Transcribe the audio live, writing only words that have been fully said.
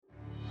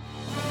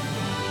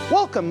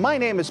Welcome, my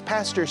name is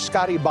Pastor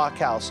Scotty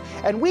Bachhaus,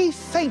 and we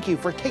thank you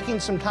for taking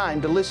some time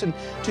to listen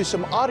to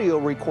some audio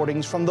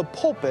recordings from the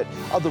pulpit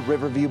of the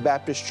Riverview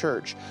Baptist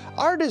Church.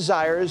 Our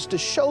desire is to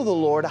show the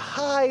Lord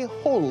high,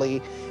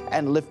 holy,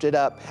 and lifted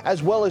up,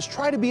 as well as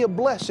try to be a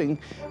blessing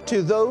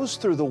to those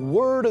through the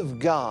Word of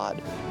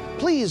God.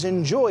 Please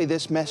enjoy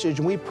this message,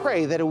 and we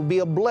pray that it will be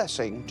a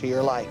blessing to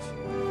your life.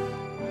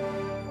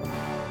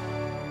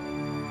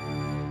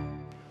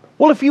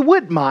 Well, if you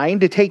would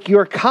mind to take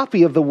your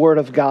copy of the Word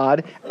of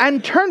God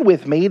and turn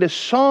with me to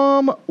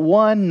Psalm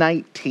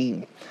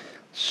 119.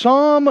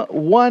 Psalm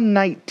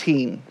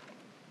 119.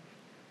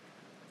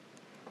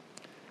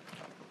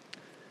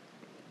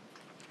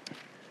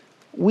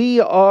 We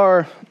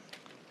are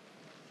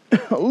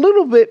a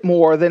little bit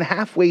more than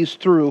halfway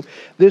through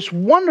this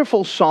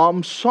wonderful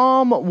psalm,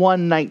 Psalm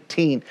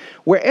 119,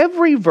 where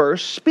every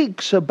verse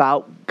speaks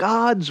about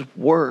God's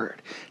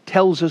Word,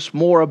 tells us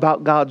more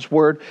about God's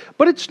Word.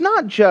 But it's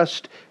not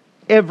just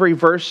every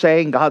verse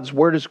saying God's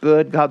Word is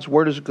good, God's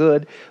Word is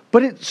good,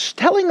 but it's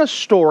telling a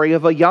story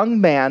of a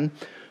young man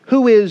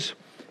who is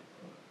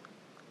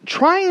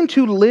trying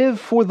to live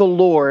for the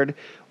Lord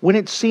when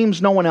it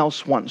seems no one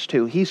else wants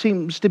to. He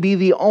seems to be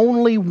the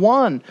only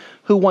one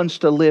who wants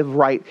to live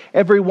right.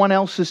 Everyone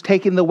else is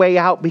taking the way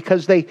out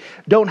because they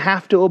don't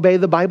have to obey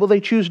the Bible. They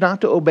choose not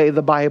to obey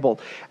the Bible.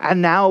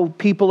 And now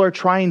people are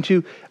trying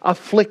to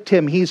afflict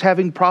him. He's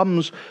having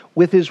problems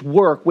with his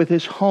work, with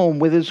his home,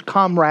 with his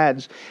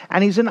comrades.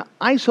 And he's in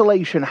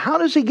isolation. How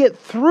does he get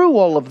through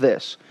all of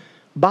this?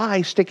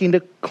 By sticking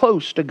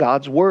close to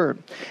God's Word.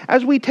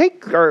 As we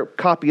take our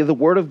copy of the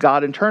Word of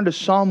God and turn to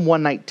Psalm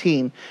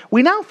 119,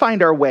 we now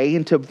find our way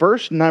into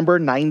verse number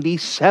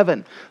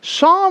 97.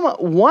 Psalm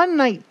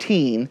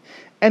 119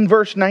 and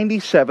verse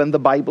 97, the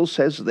Bible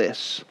says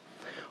this: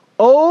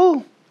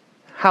 "Oh,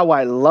 how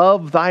I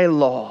love thy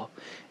law!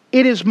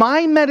 It is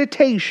my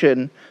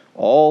meditation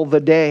all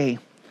the day.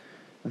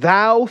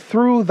 Thou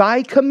through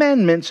thy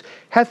commandments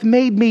hath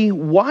made me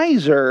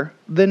wiser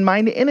than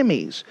mine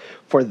enemies,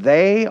 for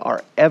they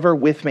are ever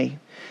with me.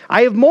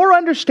 I have more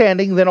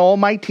understanding than all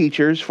my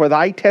teachers, for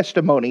thy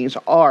testimonies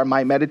are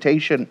my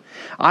meditation.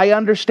 I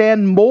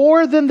understand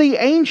more than the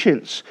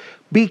ancients,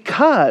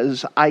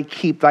 because I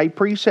keep thy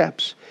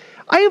precepts.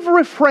 I have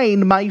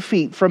refrained my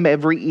feet from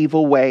every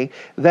evil way,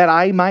 that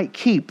I might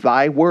keep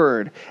thy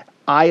word.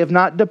 I have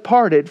not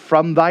departed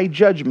from thy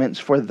judgments,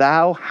 for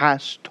thou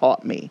hast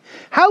taught me.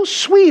 How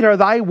sweet are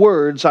thy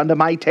words unto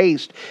my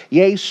taste,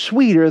 yea,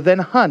 sweeter than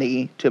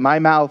honey to my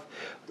mouth.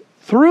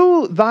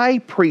 Through thy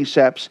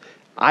precepts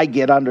I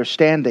get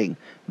understanding.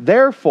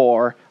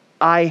 Therefore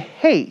I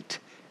hate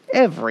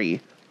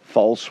every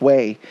false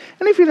way."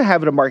 And if you don't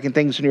have it marking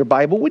things in your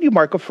Bible, would you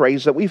mark a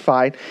phrase that we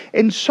find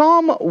in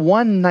Psalm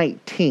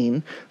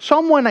 119?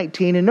 Psalm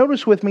 119, and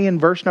notice with me in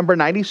verse number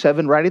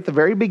 97, right at the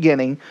very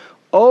beginning,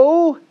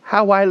 "Oh,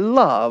 how I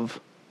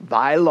love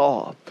thy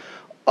law.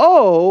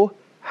 Oh,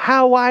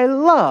 how I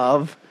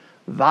love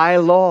thy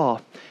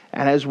law."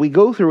 And as we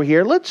go through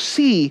here, let's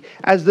see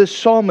as this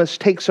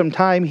psalmist takes some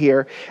time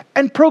here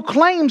and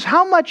proclaims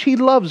how much he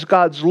loves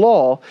God's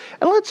law.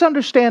 And let's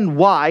understand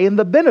why and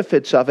the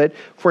benefits of it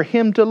for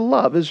him to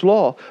love his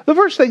law. The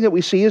first thing that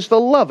we see is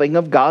the loving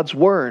of God's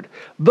Word.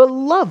 The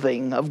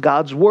loving of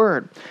God's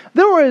Word.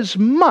 There is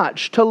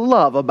much to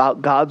love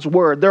about God's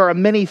Word. There are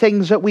many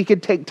things that we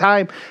could take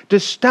time to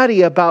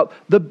study about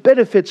the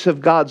benefits of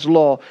God's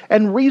law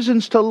and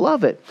reasons to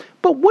love it.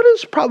 But what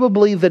is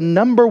probably the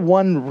number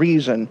one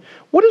reason?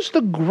 What is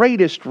the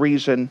greatest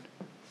reason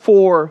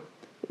for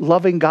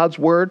loving God's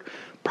Word?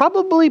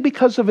 Probably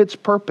because of its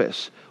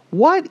purpose.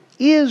 What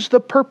is the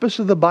purpose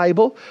of the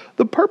Bible?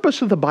 The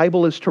purpose of the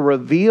Bible is to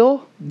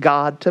reveal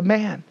God to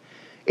man.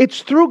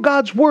 It's through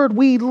God's Word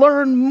we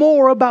learn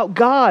more about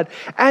God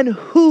and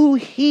who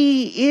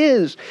He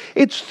is.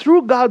 It's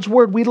through God's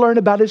Word we learn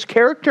about His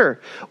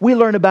character. We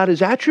learn about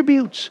His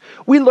attributes.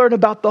 We learn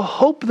about the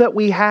hope that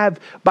we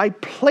have by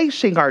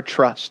placing our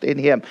trust in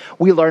Him.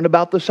 We learn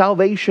about the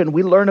salvation.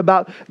 We learn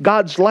about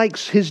God's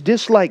likes, His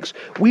dislikes.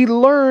 We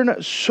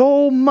learn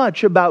so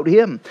much about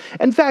Him.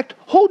 In fact,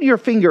 hold your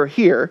finger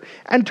here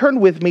and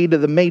turn with me to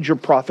the major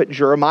prophet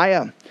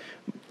Jeremiah.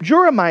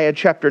 Jeremiah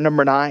chapter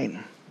number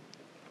 9.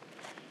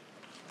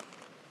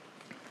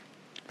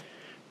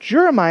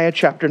 Jeremiah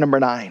chapter number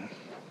 9.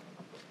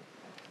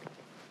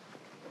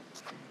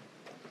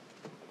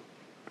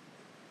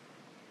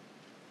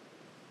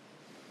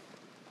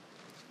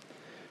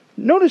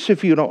 Notice,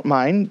 if you don't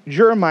mind,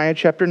 Jeremiah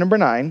chapter number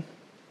 9.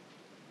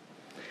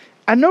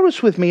 And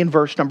notice with me in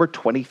verse number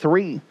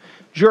 23.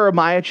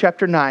 Jeremiah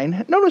chapter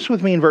 9. Notice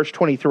with me in verse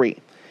 23.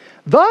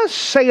 "Thus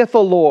saith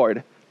the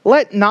Lord,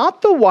 let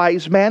not the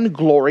wise man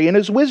glory in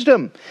his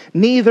wisdom,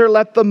 neither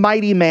let the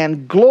mighty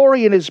man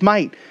glory in his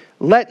might.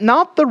 Let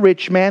not the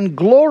rich man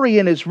glory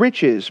in his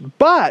riches,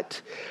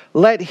 but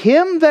let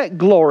him that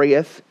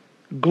glorieth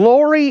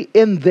glory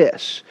in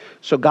this."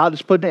 So God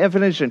has put an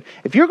emphasis in,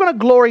 if you're going to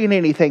glory in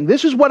anything,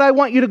 this is what I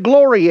want you to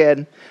glory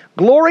in.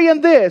 Glory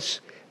in this,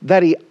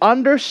 that he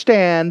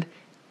understand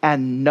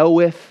and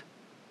knoweth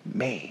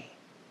me,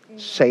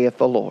 saith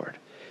the Lord.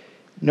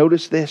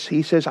 Notice this.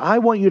 He says, I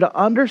want you to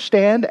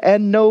understand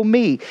and know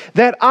me,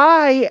 that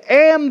I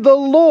am the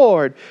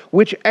Lord,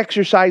 which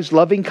exercise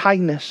loving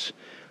kindness,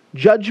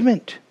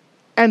 judgment,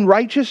 and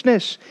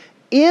righteousness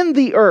in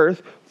the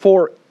earth,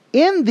 for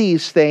in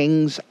these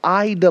things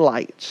I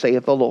delight,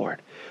 saith the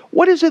Lord.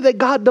 What is it that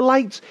God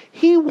delights?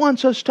 He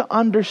wants us to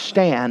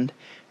understand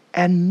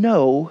and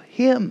know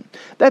Him.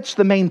 That's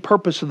the main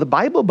purpose of the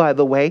Bible, by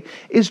the way,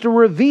 is to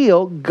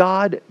reveal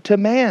God to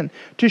man,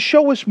 to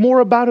show us more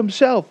about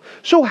Himself.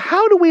 So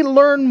how do we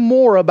learn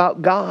more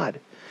about God?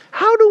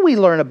 How do we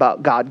learn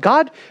about God?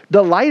 God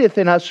delighteth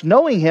in us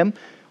knowing Him.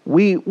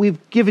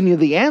 We've given you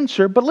the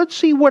answer, but let's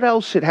see what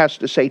else it has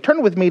to say.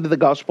 Turn with me to the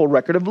Gospel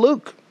record of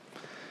Luke.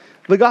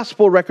 The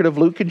Gospel record of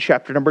Luke in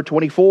chapter number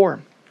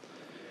 24.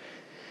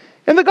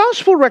 In the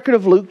Gospel record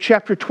of Luke,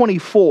 chapter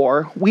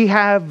 24, we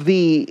have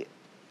the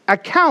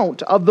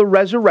account of the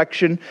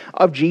resurrection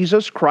of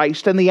Jesus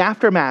Christ and the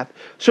aftermath.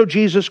 So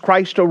Jesus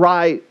Christ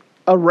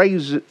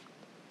arises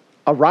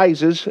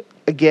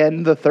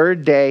again the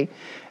third day,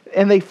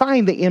 and they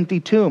find the empty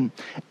tomb.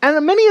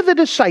 And many of the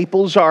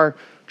disciples are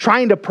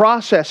trying to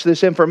process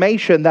this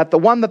information that the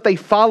one that they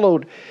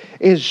followed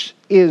is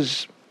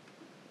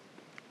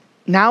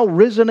now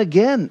risen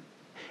again.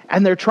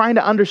 And they're trying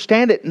to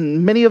understand it,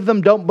 and many of them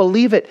don't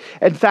believe it.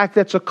 In fact,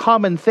 that's a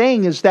common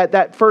thing, is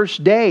that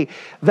first day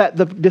that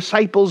the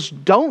disciples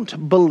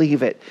don't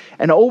believe it.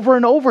 And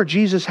over,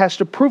 Jesus has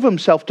to prove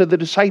Himself to the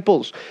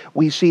disciples.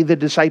 We see the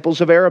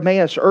disciples of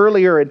Emmaus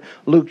earlier in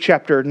Luke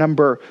chapter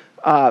number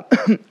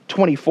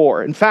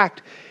 24. In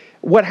fact,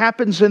 what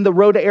happens in the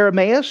road to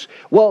Emmaus?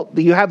 Well,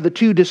 you have the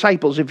two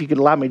disciples, if you could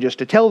allow me just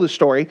to tell the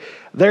story.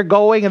 They're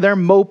going and they're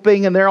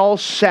moping and they're all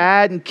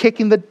sad and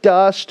kicking the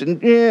dust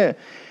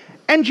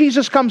and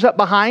Jesus comes up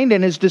behind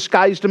and has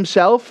disguised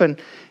himself,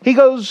 and he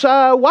goes,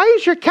 why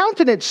is your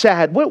countenance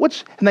sad?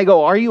 And they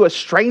go, are you a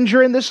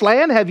stranger in this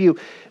land? Have you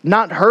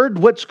not heard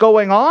what's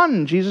going on?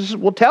 And Jesus says,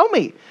 well, tell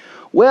me.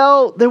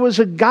 Well, there was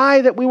a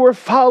guy that we were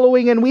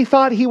following, and we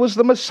thought he was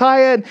the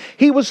Messiah, and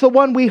he was the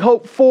one we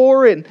hoped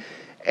for, and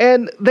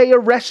they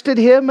arrested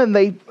him, and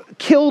they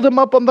killed him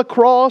up on the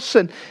cross,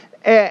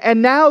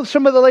 and now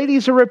some of the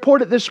ladies have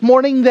reported this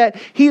morning that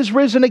he's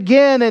risen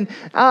again. And,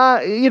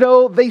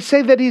 they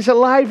say that he's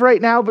alive right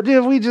now, but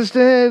we just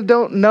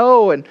don't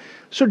know. And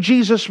so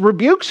Jesus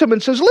rebukes him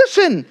and says,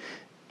 listen.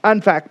 In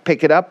fact,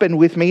 pick it up and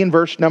with me in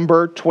verse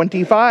number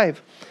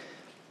 25.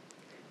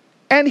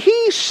 And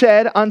he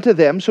said unto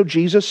them, so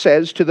Jesus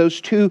says to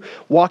those two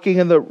walking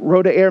in the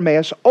road to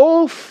Emmaus,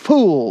 O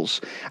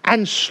fools,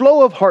 and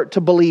slow of heart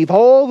to believe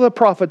all the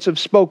prophets have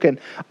spoken.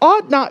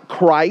 Ought not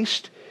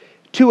Christ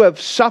to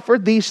have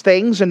suffered these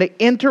things and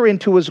to enter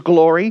into His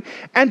glory?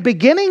 And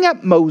beginning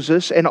at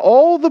Moses and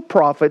all the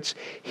prophets,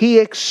 He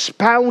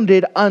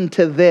expounded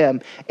unto them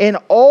in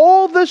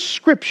all the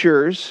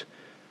scriptures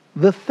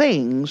the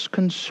things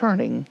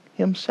concerning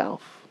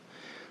Himself.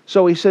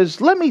 So He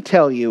says, let me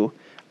tell you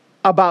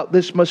about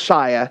this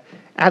Messiah.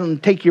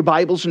 And take your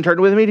Bibles and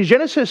turn with me to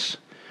Genesis.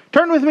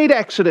 Turn with me to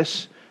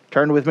Exodus.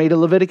 Turn with me to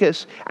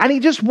Leviticus. And He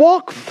just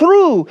walked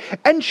through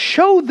and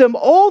showed them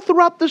all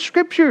throughout the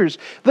scriptures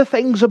the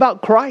things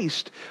about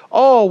Christ.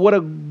 Oh, what a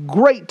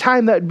great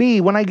time that'd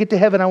be. When I get to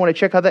heaven, I want to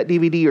check out that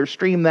DVD or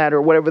stream that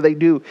or whatever they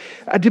do.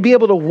 To be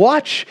able to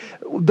watch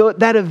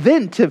that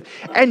event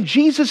and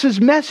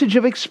Jesus' message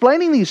of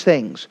explaining these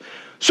things.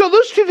 So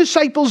those two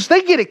disciples,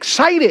 they get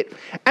excited.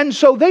 And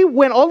so they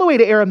went all the way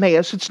to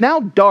Emmaus. It's now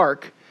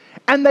dark.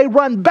 And they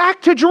run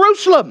back to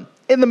Jerusalem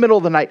in the middle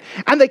of the night.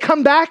 And they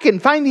come back and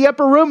find the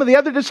upper room of the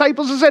other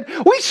disciples and said,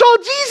 we saw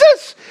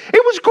Jesus.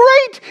 It was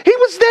great. He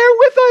was there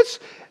with us.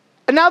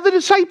 And now the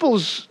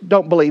disciples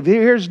don't believe.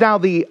 Here's now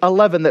the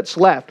 11 that's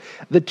left.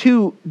 The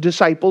two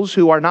disciples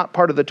who are not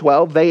part of the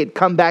 12, they had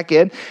come back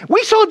in.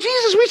 We saw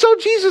Jesus. We saw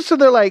Jesus. And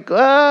they're like,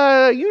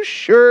 are you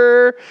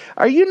sure?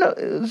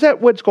 Is that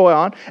what's going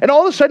on? And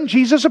all of a sudden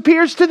Jesus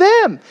appears to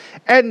them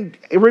and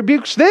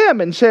rebukes them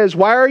and says,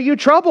 why are you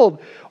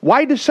troubled?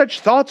 Why do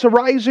such thoughts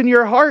arise in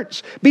your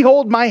hearts?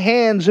 Behold my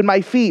hands and my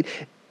feet,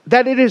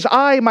 that it is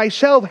I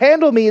myself.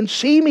 Handle me and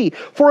see me.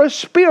 For a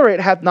spirit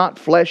hath not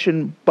flesh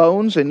and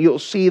bones, and you'll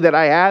see that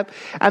I have.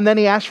 And then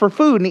He asks for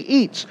food, and He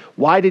eats.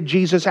 Why did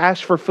Jesus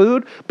ask for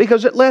food?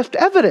 Because it left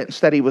evidence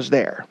that He was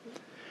there.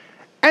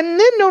 And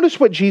then notice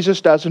what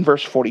Jesus does in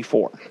verse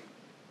 44.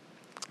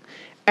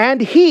 And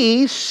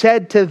He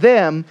said to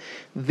them,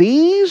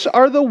 these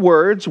are the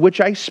words which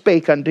I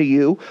spake unto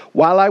you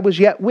while I was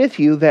yet with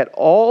you, that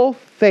all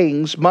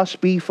things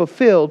must be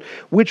fulfilled,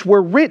 which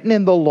were written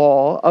in the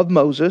law of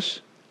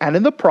Moses, and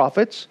in the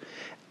prophets,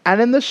 and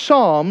in the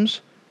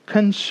Psalms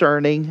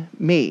concerning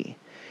me.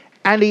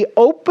 And he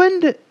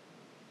opened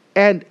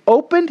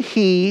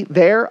he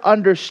their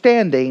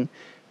understanding,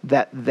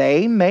 that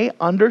they may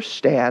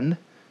understand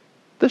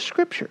the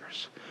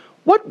scriptures.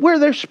 What were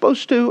they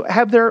supposed to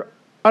have their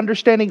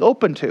understanding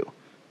open to?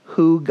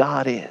 Who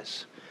God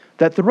is.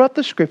 That throughout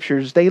the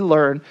scriptures they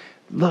learn,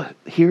 look,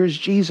 here's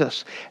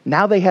Jesus.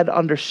 Now they had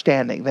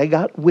understanding. They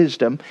got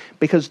wisdom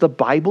because the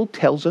Bible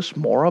tells us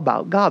more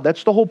about God.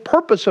 That's the whole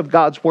purpose of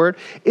God's word,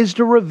 is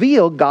to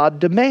reveal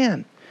God to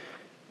man.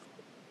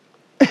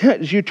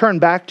 as you turn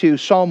back to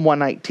Psalm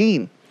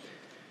 119.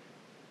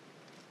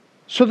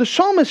 So the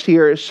psalmist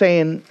here is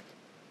saying,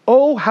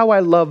 "Oh, how I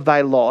love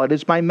thy law. It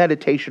is my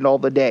meditation all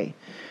the day."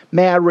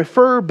 May I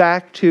refer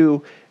back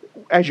to,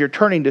 as you're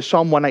turning to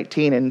Psalm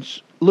 119 and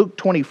Luke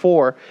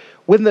 24,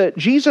 when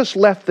Jesus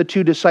left the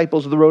two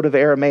disciples of the road of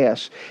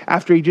Emmaus,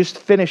 after he just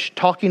finished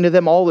talking to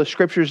them all the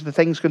scriptures, the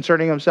things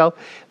concerning himself,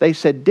 they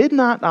said, "Did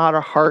not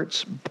our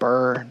hearts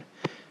burn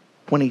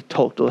when he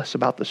told us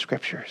about the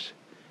scriptures?"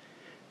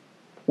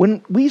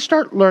 When we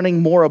start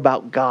learning more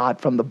about God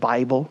from the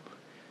Bible,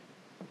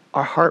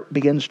 our heart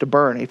begins to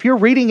burn. If you're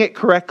reading it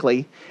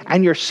correctly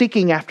and you're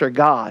seeking after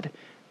God,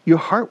 your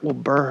heart will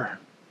burn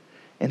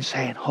and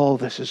saying, "Oh,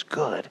 this is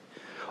good.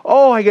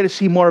 Oh, I got to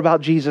see more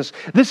about Jesus.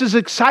 This is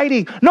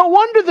exciting." No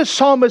wonder the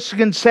psalmist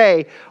can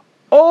say,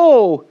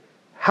 "Oh,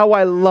 how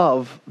I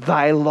love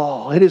thy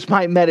law. It is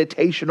my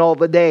meditation all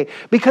the day,"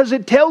 because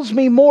it tells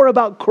me more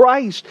about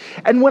Christ.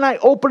 And when I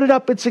open it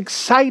up, it's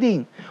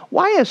exciting.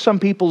 Why is some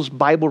people's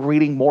Bible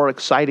reading more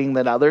exciting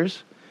than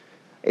others?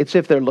 It's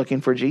if they're looking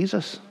for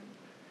Jesus.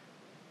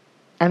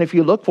 And if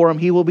you look for him,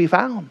 he will be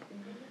found.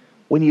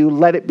 When you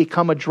let it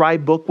become a dry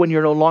book, when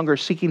you're no longer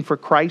seeking for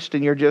Christ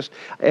and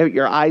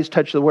your eyes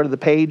touch the word of the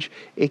page,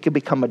 it can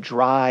become a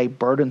dry,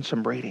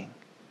 burdensome reading.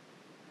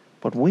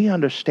 But we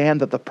understand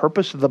that the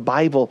purpose of the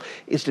Bible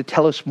is to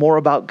tell us more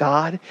about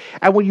God.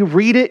 And when you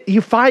read it, you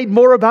find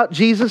more about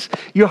Jesus,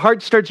 your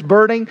heart starts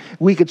burning.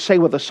 We could say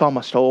with the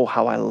psalmist, "Oh,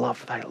 how I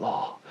love thy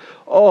law.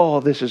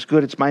 Oh, this is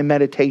good. It's my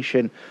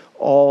meditation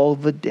all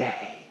the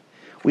day."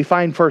 We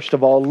find, first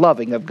of all,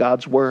 loving of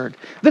God's Word.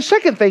 The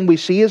second thing we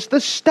see is the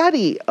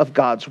study of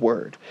God's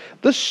Word.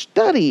 The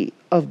study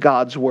of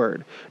God's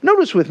Word.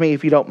 Notice with me,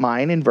 if you don't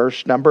mind, in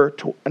verse number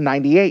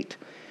 98.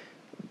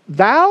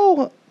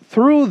 "Thou,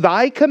 through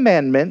thy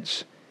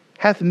commandments,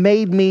 hath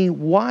made me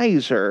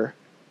wiser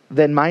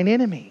than mine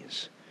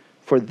enemies,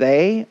 for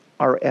they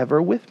are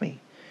ever with me."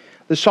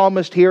 The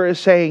psalmist here is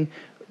saying,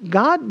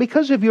 "God,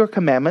 because of your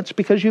commandments,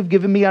 because you've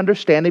given me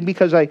understanding,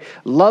 because I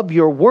love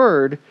your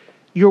word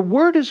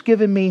has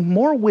given me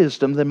more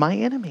wisdom than my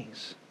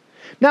enemies."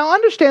 Now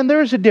understand,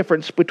 there is a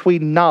difference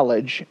between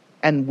knowledge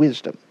and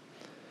wisdom.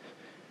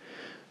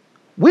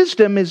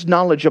 Wisdom is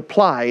knowledge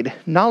applied.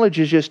 Knowledge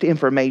is just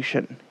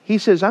information. He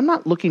says, I'm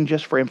not looking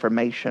just for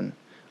information.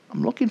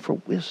 I'm looking for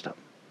wisdom.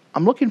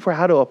 I'm looking for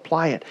how to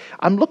apply it.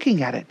 I'm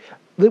looking at it.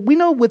 We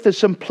know with the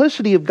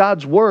simplicity of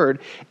God's Word,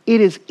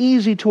 it is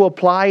easy to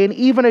apply, and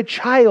even a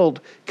child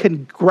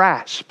can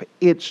grasp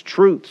its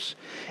truths.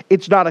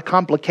 It's not a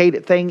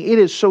complicated thing. It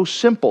is so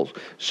simple.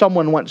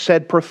 Someone once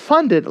said,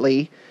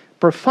 profundity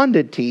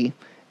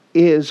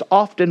is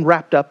often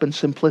wrapped up in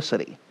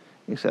simplicity.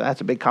 You say,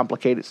 that's a big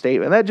complicated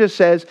statement. That just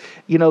says,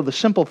 the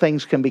simple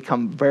things can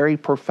become very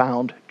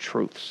profound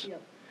truths.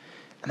 Yep.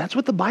 And that's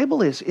what the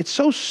Bible is. It's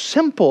so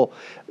simple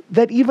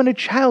that even a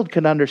child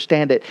can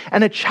understand it.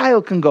 And a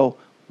child can go,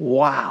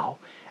 wow.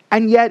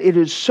 And yet it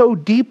is so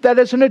deep that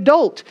as an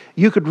adult,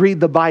 you could read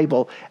the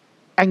Bible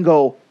and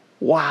go,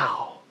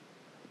 wow,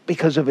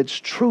 because of its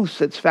truth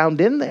that's found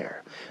in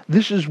there.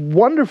 This is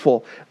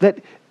wonderful that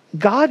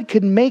God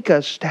can make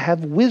us to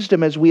have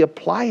wisdom as we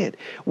apply it.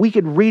 We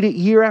could read it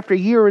year after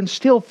year and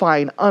still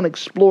find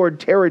unexplored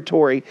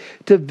territory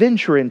to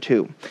venture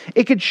into.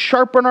 It could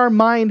sharpen our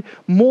mind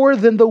more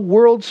than the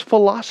world's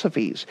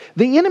philosophies.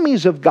 The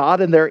enemies of God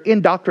and their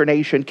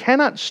indoctrination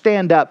cannot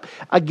stand up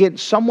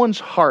against someone's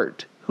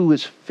heart who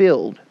is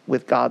filled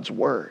with God's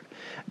Word.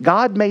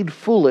 God made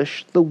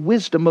foolish the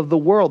wisdom of the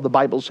world, the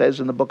Bible says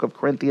in the book of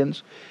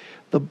Corinthians.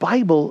 The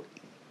Bible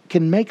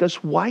can make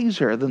us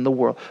wiser than the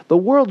world. The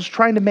world's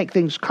trying to make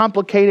things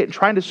complicated and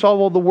trying to solve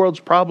all the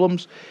world's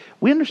problems.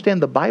 We understand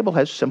the Bible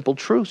has simple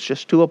truths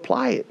just to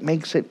apply it.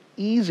 Makes it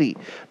easy.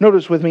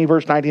 Notice with me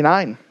verse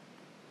 99.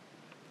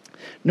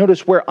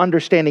 Notice where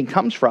understanding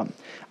comes from.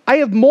 "I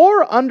have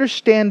more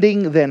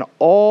understanding than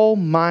all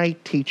my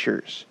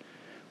teachers,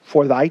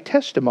 for thy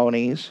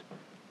testimonies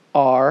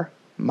are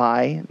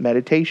my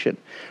meditation."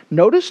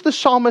 Notice the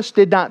psalmist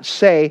did not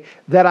say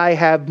that I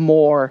have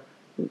more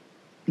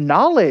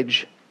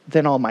knowledge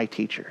than all my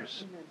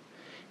teachers.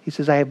 He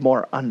says, I have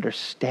more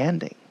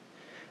understanding.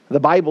 The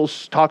Bible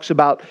talks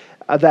about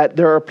that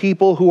there are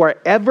people who are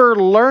ever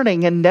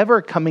learning and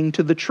never coming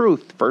to the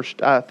truth.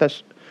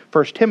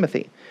 First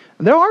Timothy.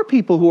 There are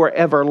people who are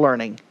ever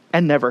learning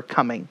and never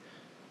coming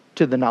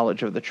to the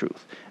knowledge of the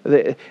truth.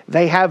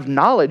 They have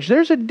knowledge.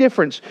 There's a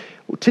difference.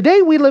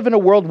 Today we live in a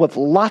world with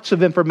lots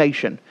of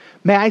information.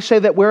 May I say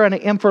that we're in an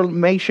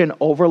information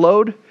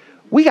overload?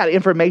 We got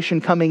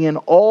information coming in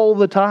all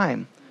the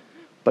time,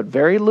 but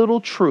very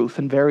little truth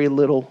and very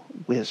little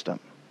wisdom.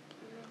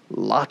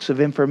 Lots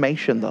of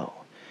information, though.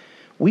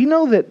 We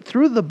know that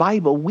through the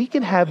Bible, we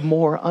can have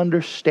more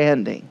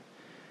understanding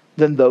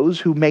than those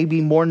who may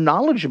be more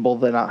knowledgeable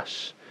than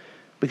us,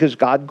 because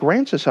God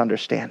grants us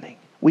understanding.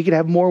 We can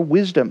have more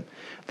wisdom.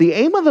 The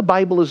aim of the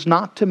Bible is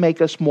not to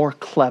make us more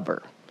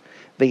clever.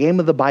 The aim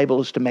of the Bible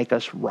is to make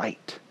us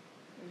right.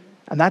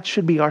 And that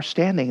should be our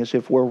standing, as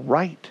if we're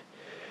right.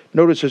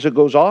 Notice as it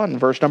goes on,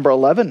 verse number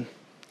 11.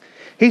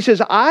 He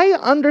says, I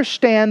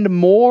understand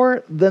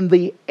more than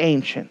the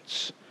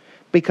ancients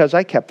because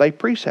I kept thy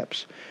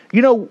precepts.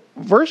 You know,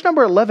 verse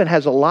number 11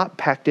 has a lot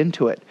packed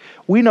into it.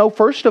 We know,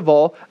 first of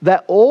all,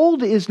 that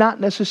old is not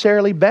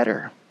necessarily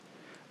better.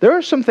 There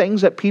are some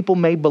things that people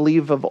may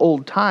believe of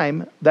old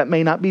time that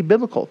may not be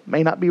biblical,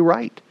 may not be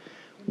right.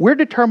 We're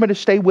determined to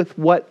stay with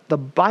what the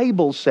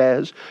Bible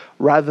says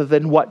rather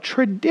than what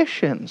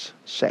traditions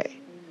say,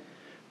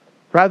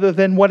 rather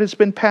than what has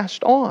been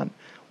passed on.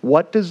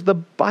 What does the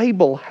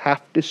Bible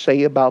have to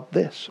say about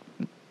this?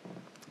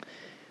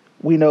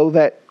 We know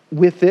that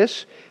with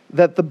this,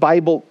 that the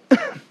Bible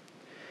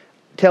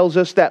tells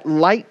us that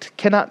light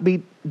cannot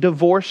be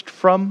divorced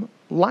from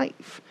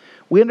life.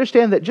 We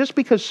understand that just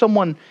because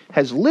someone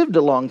has lived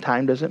a long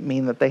time doesn't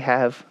mean that they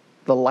have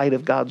the light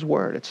of God's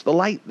Word. It's the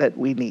light that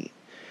we need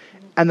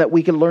and that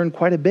we can learn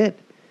quite a bit.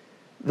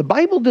 The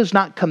Bible does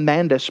not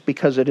command us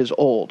because it is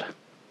old.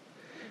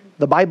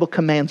 The Bible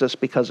commands us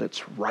because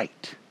it's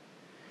right.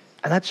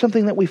 And that's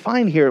something that we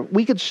find here.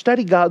 We could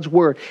study God's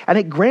Word, and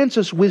it grants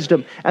us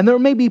wisdom. And there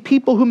may be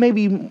people who may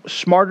be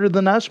smarter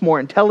than us, more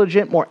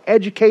intelligent, more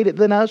educated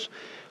than us,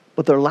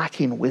 but they're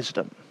lacking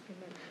wisdom.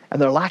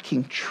 And they're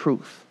lacking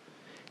truth.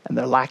 And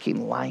they're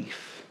lacking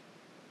life.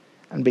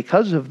 And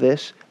because of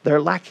this, they're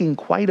lacking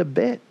quite a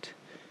bit.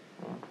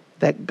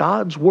 That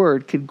God's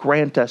Word could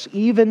grant us,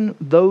 even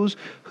those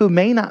who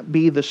may not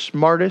be the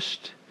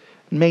smartest,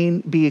 may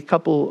be a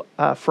couple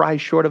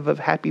fries short of a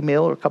Happy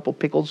Meal or a couple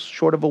pickles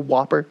short of a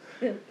Whopper.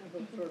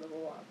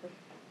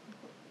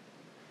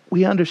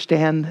 We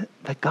understand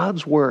that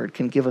God's Word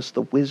can give us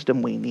the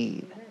wisdom we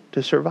need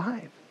to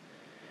survive.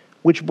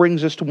 Which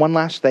brings us to one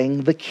last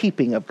thing, the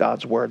keeping of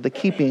God's Word. The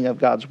keeping of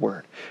God's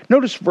Word.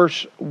 Notice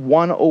verse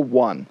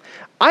 101.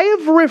 I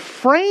have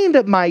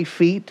refrained my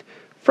feet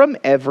from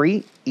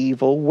every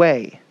evil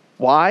way.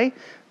 Why?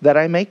 That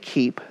I may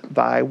keep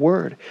thy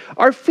word.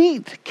 Our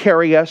feet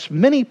carry us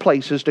many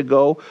places to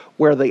go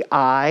where the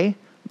eye,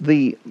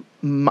 the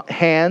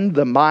hand,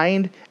 the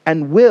mind,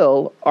 and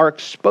will are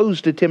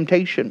exposed to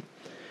temptation.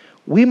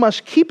 We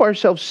must keep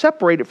ourselves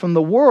separated from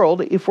the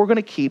world if we're going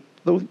to keep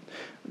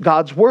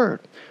God's Word.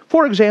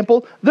 For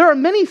example, there are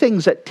many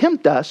things that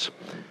tempt us,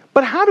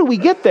 but how do we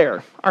get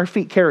there? Our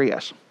feet carry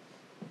us.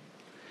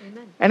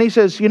 Amen. And he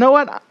says, you know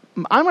what?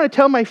 I'm going to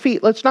tell my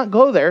feet, let's not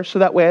go there, so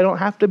that way I don't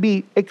have to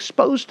be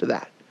exposed to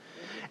that.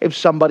 If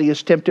somebody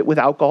is tempted with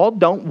alcohol,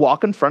 don't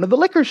walk in front of the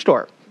liquor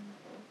store.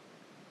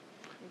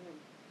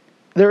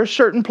 There are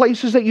certain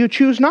places that you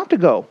choose not to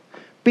go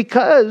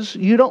because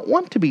you don't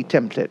want to be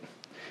tempted.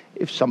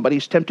 If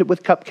somebody's tempted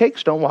with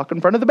cupcakes, don't walk in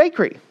front of the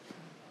bakery.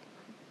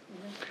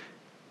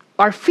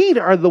 Our feet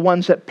are the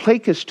ones that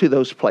take us to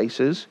those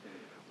places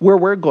where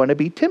we're going to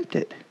be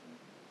tempted.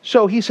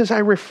 So he says, I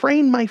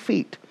refrain my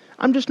feet.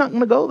 I'm just not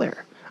going to go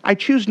there. I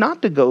choose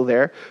not to go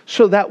there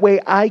so that way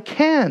I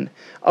can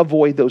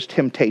avoid those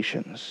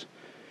temptations.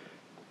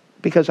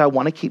 Because I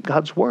want to keep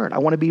God's Word. I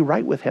want to be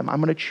right with Him.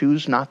 I'm going to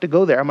choose not to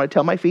go there. I'm going to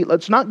tell my feet,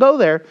 let's not go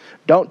there.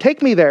 Don't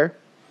take me there.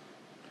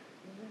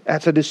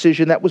 That's a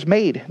decision that was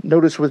made.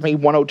 Notice with me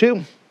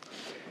 102.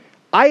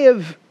 I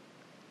have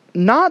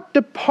not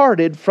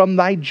departed from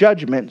thy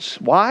judgments.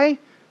 Why?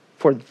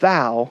 For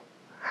thou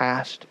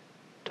hast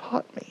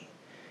taught me.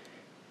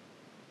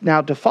 Now,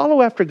 to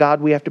follow after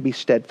God, we have to be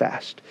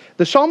steadfast.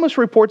 The psalmist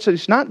reports that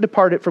he's not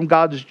departed from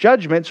God's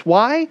judgments.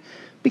 Why?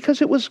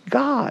 Because it was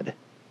God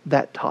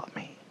that taught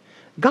me.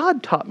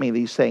 God taught me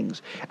these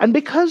things. And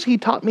because He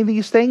taught me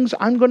these things,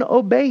 I'm going to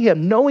obey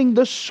Him, knowing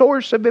the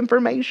source of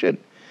information.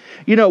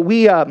 You know,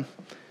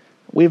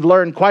 we've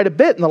learned quite a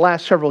bit in the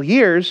last several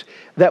years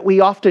that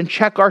we often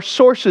check our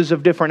sources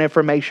of different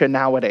information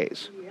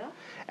nowadays. Yeah.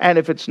 And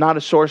if it's not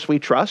a source we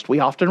trust, we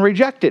often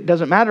reject it.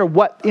 Doesn't matter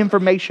what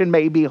information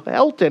may be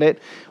held in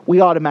it, we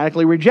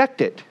automatically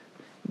reject it.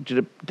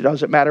 It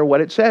doesn't matter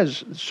what it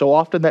says. So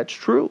often that's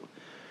true.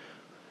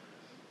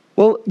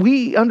 Well,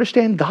 we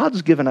understand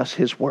God's given us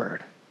His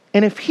Word.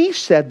 And if He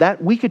said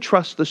that, we could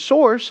trust the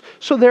source,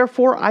 so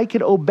therefore I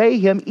could obey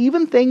Him,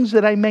 even things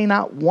that I may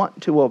not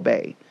want to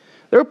obey.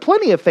 There are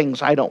plenty of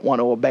things I don't want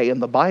to obey in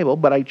the Bible,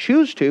 but I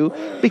choose to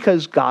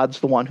because God's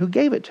the one who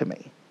gave it to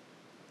me.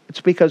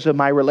 It's because of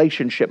my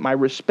relationship, my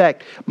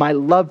respect, my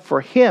love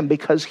for Him.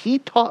 Because He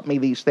taught me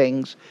these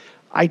things,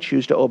 I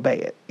choose to obey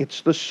it.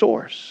 It's the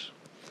source.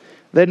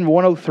 Then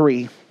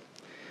 103.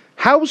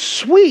 How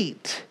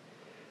sweet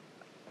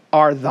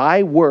are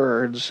thy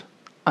words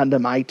unto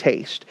my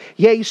taste,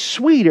 yea,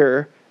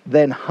 sweeter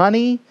than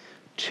honey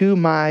to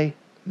my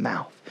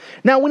mouth.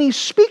 Now, when he's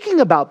speaking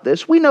about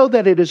this, we know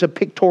that it is a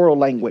pictorial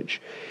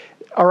language.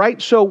 All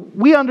right, so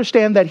we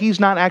understand that he's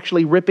not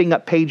actually ripping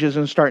up pages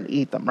and starting to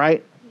eat them,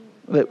 right?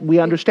 That we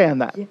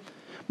understand that. Yeah.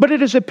 But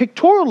it is a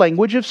pictorial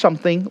language of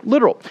something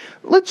literal.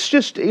 Let's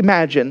just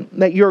imagine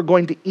that you're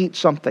going to eat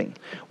something.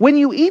 When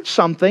you eat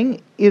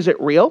something, is it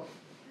real?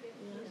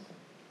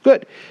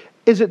 Good.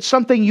 Is it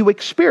something you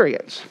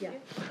experience? Yeah.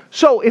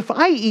 So if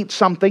I eat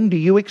something, do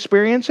you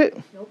experience it?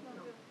 Nope.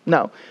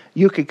 No,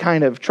 you could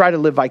kind of try to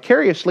live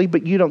vicariously,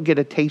 but you don't get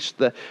to taste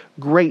the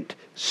great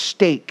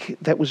steak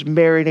that was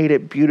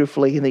marinated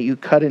beautifully and that you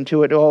cut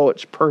into it. Oh,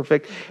 it's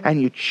perfect.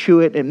 And you chew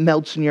it, and it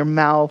melts in your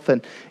mouth,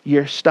 and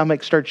your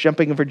stomach starts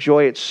jumping for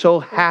joy. It's so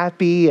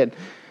happy. And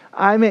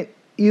I mean,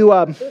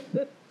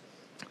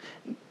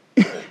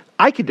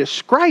 I could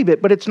describe it,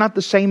 but it's not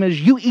the same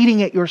as you eating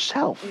it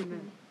yourself.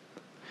 Amen.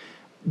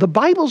 The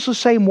Bible's the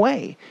same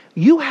way.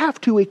 You have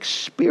to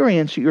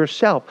experience it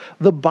yourself.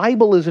 The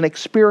Bible is an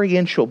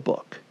experiential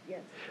book. Yes.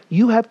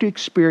 You have to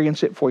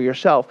experience it for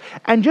yourself.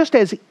 And just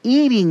as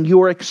eating,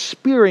 you're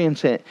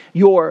experiencing it,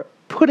 you're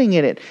putting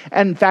in it.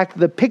 And in fact,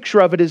 the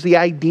picture of it is the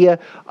idea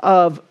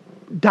of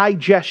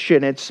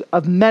digestion. It's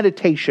of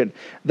meditation,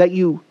 that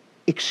you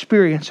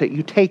experience it,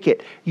 you take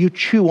it, you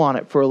chew on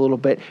it for a little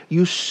bit,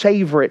 you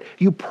savor it,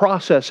 you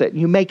process it,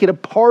 you make it a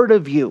part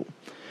of you.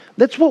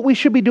 That's what we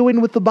should be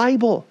doing with the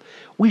Bible.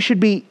 We should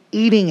be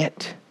eating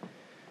it.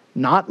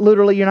 Not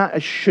literally, I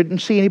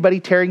shouldn't see anybody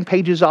tearing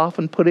pages off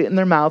and put it in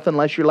their mouth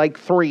unless you're like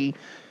 3.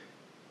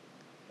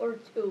 Or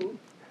 2.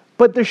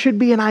 But there should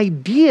be an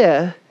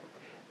idea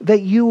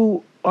that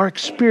you are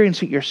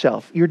experiencing it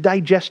yourself. You're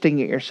digesting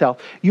it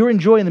yourself. You're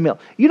enjoying the meal.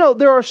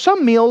 There are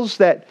some meals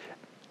that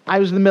I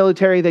was in the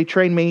military, they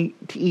trained me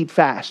to eat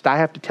fast. I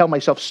have to tell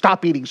myself,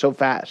 stop eating so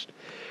fast.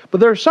 But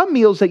there are some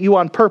meals that you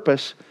on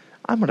purpose,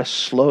 I'm going to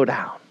slow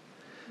down.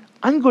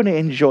 I'm going to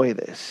enjoy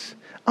this.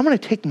 I'm going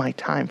to take my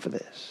time for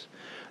this.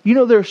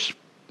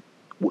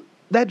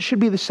 That should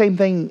be the same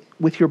thing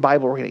with your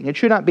Bible reading. It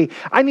should not be,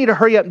 I need to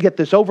hurry up and get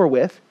this over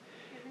with.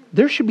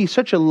 There should be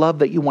such a love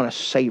that you want to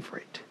savor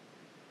it.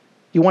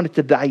 You want it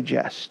to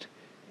digest.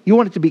 You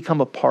want it to become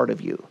a part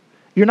of you.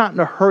 You're not in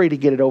a hurry to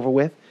get it over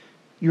with.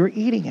 You're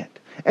eating it.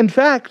 In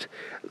fact,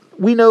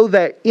 we know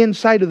that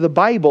inside of the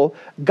Bible,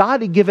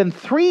 God had given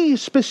 3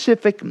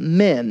 specific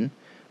men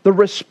the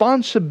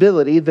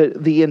responsibility,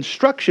 the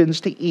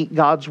instructions to eat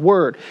God's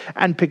word.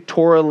 And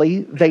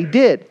pictorially, they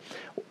did.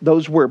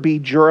 Those were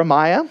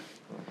Jeremiah,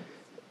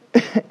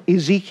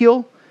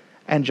 Ezekiel,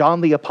 and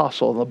John the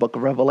Apostle in the book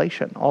of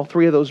Revelation. All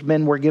 3 of those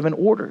men were given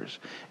orders.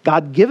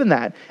 God given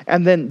that.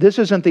 And then this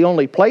isn't the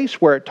only place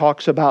where it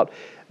talks about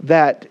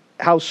that,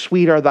 how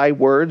sweet are thy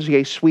words,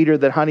 yea, sweeter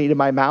than honey to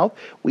my mouth.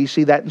 We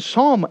see that in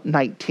Psalm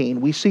 19.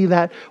 We see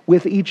that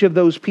with each of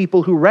those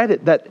people who read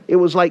it, that it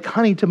was like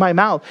honey to my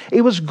mouth.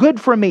 It was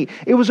good for me.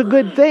 It was a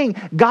good thing.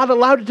 God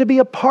allowed it to be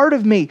a part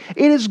of me.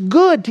 It is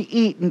good to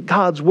eat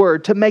God's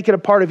word, to make it a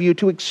part of you,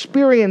 to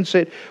experience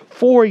it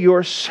for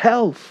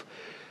yourself.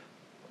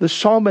 The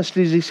psalmist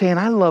is saying,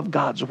 I love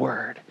God's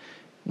word.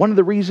 One of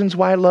the reasons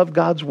why I love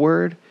God's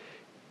word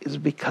is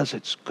because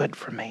it's good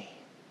for me.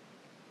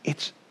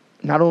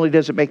 Not only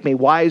does it make me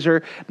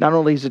wiser, not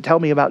only does it tell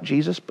me about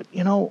Jesus, but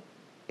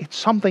it's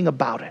something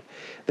about it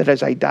that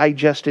as I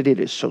digest it, it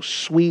is so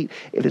sweet,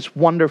 it is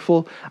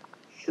wonderful.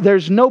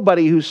 There's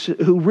nobody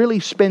who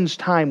really spends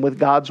time with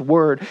God's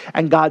word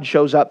and God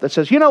shows up that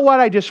says, you know what,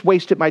 I just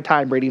wasted my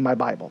time reading my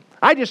Bible.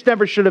 I just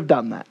never should have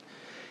done that.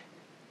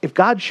 If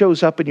God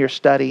shows up in your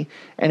study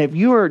and if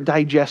you are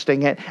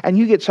digesting it and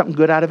you get something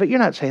good out of it, you're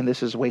not saying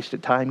this is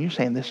wasted time. You're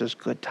saying this is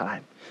good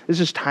time. This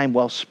is time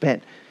well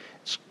spent.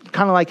 It's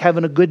kind of like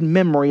having a good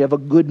memory of a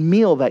good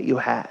meal that you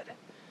had.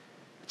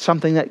 It's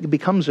something that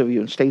becomes of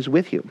you and stays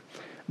with you.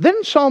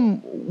 Then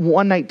Psalm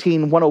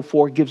 119,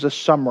 104 gives a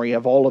summary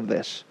of all of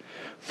this.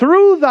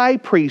 Through thy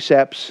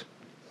precepts,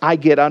 I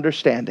get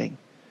understanding.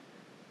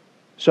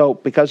 So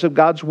because of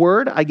God's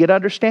word, I get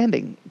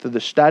understanding. Through the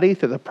study,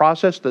 through the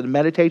process, through the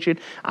meditation,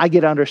 I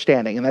get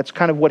understanding. And that's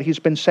kind of what he's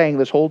been saying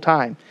this whole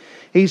time.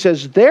 He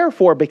says,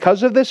 therefore,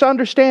 because of this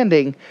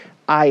understanding,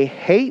 I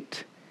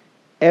hate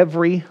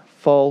every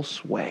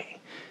false way.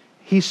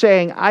 He's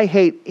saying, I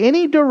hate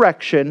any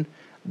direction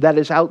that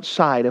is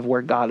outside of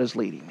where God is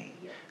leading me.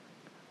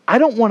 I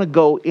don't want to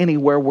go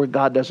anywhere where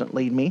God doesn't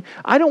lead me.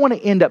 I don't want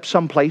to end up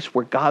someplace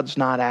where God's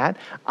not at.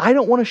 I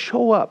don't want to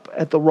show up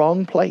at the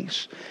wrong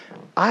place.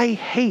 I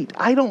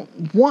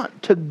don't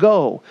want to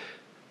go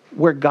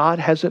where God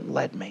hasn't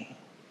led me.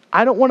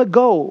 I don't want to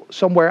go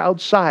somewhere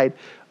outside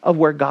of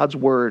where God's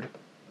word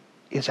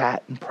is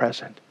at and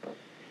present.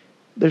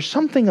 There's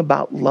something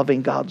about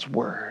loving God's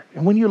word.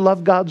 And when you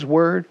love God's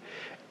word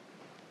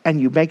and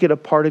you make it a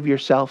part of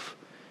yourself,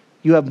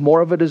 you have more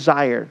of a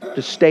desire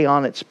to stay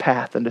on its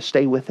path and to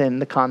stay within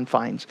the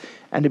confines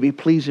and to be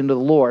pleasing to the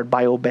Lord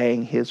by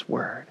obeying his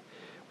word.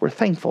 We're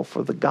thankful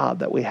for the God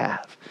that we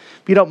have.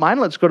 If you don't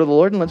mind, let's go to the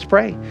Lord and let's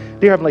pray.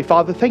 Dear Heavenly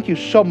Father, thank you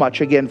so much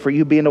again for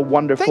you being a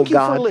wonderful God.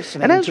 Thank you for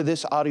listening to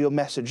this audio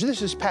message.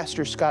 This is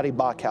Pastor Scotty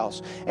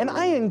Bachhaus, and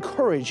I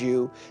encourage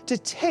you to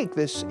take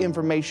this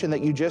information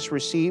that you just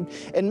received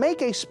and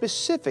make a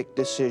specific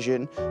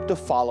decision to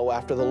follow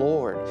after the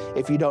Lord.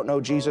 If you don't know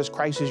Jesus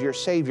Christ as your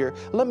Savior,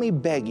 let me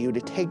beg you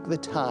to take the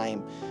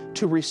time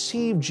to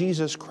receive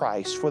Jesus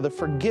Christ for the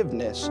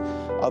forgiveness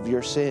of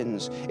your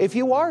sins. If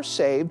you are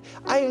saved,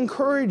 I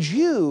encourage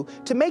you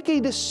to make a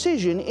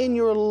decision in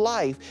your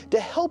life to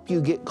help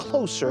you get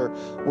closer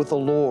with the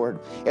Lord.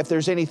 If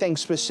there's anything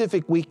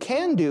specific we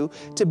can do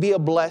to be a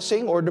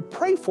blessing or to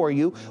pray for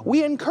you,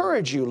 we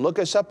encourage you. Look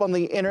us up on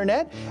the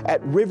internet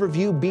at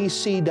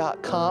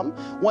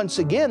riverviewbc.com. Once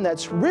again,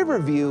 that's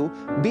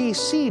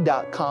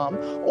riverviewbc.com.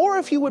 Or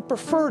if you would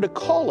prefer to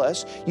call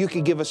us, you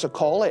can give us a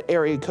call at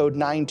area code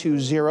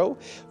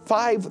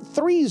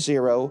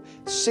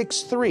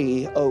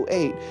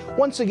 920-530-6308.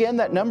 Once again,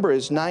 that number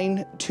is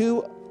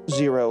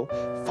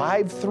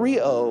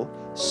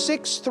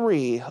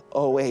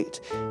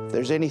 920-530-6308. If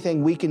there's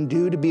anything we can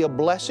do to be a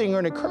blessing or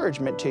an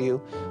encouragement to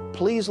you,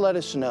 please let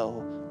us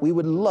know. We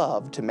would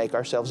love to make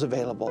ourselves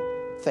available.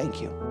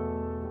 Thank you.